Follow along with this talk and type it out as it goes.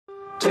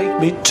Take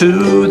me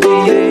to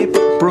the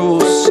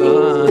April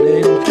sun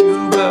in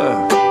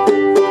Cuba.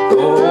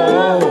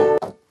 Oh.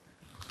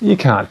 You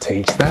can't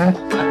teach that.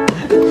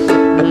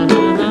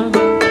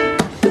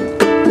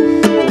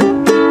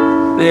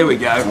 There we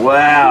go.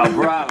 Wow,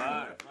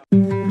 bravo.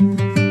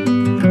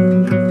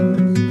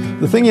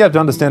 The thing you have to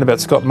understand about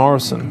Scott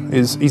Morrison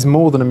is he's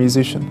more than a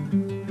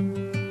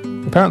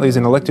musician. Apparently he's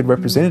an elected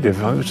representative,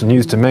 which is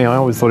news to me. I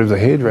always thought he was a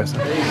hairdresser.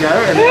 There you go,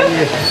 and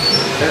then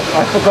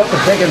I forgot the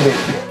second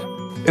bit.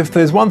 If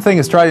there's one thing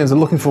Australians are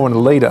looking for in a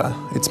leader,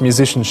 it's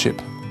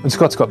musicianship. And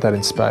Scott's got that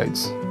in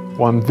spades.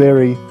 One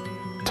very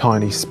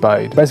tiny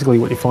spade. Basically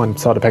what you find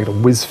inside a packet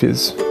of Whiz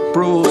Fizz.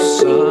 April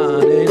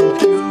sun in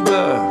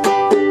Cuba.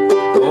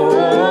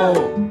 Oh.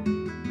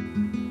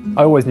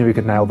 I always knew he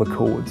could nail the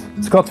chords.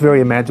 Scott's very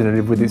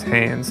imaginative with his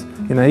hands.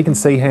 You know, he can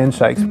see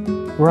handshakes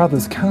where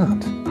others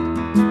can't.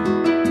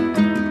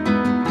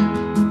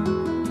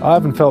 I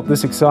haven't felt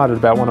this excited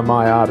about one of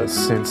my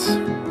artists since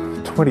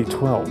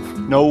 2012.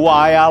 No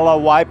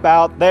Wyala wipe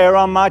out there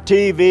on my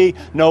TV.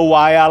 No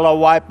Wyala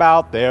wipe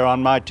out there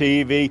on my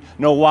TV.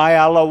 No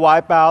Wyala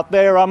wipe out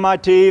there on my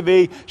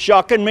TV.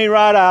 Shocking me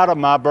right out of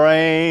my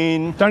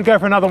brain. Don't go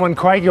for another one,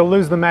 Craig, you'll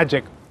lose the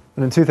magic.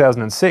 And in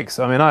 2006,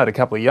 I mean, I had a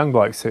couple of young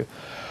blokes who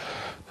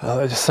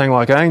they just sang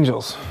like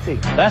angels.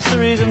 That's the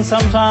reason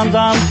sometimes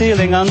I'm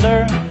feeling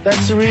under.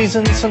 That's the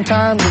reason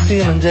sometimes I'm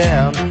feeling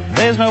down.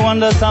 There's no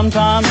wonder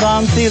sometimes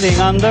I'm feeling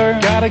under.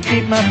 Gotta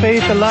keep my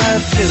faith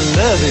alive till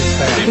love is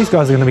found. These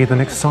guys are going to be the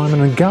next Simon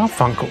and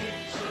Garfunkel.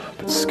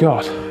 But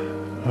Scott,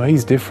 well,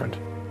 he's different.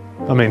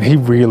 I mean, he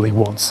really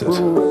wants it.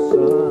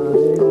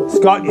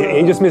 Scott,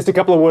 you just missed a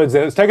couple of words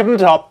there. Let's take it from the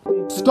top.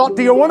 Scott,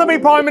 do you want to be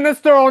Prime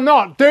Minister or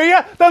not? Do you?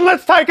 Then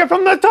let's take it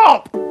from the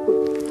top.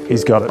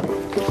 He's got it.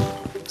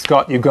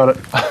 Scott, you've got it.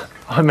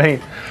 I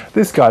mean,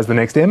 this guy's the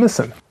next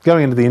Emerson.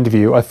 Going into the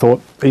interview, I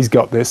thought, he's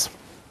got this.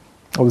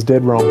 I was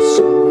dead wrong.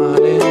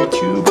 Sun in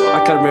Cuba.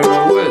 I can't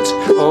remember the words.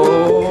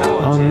 Oh.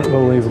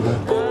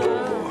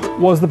 Unbelievable.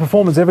 Was the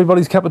performance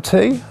everybody's cup of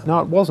tea? No,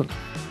 it wasn't.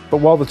 But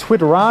while the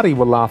Twitterati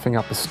were laughing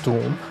up a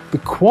storm, the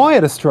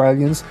quiet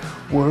Australians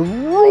were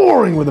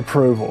roaring with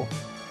approval.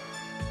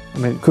 I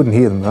mean, couldn't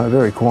hear them though,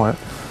 very quiet.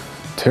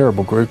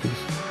 Terrible groupies.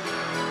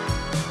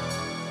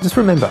 Just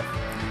remember,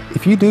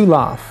 if you do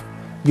laugh,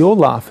 you're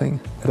laughing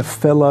at a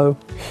fellow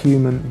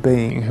human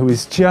being who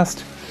is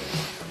just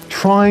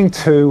trying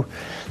to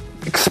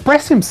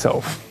express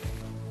himself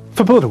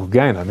for political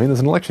gain. I mean, there's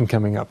an election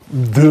coming up.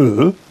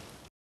 Duh.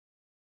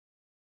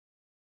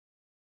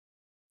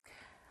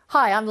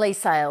 Hi, I'm Lee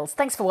Sales.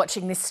 Thanks for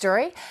watching this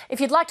story. If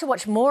you'd like to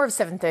watch more of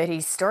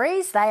 730's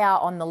stories, they are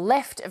on the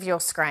left of your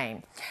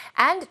screen.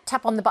 And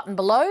tap on the button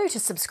below to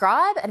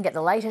subscribe and get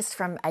the latest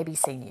from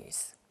ABC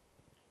News.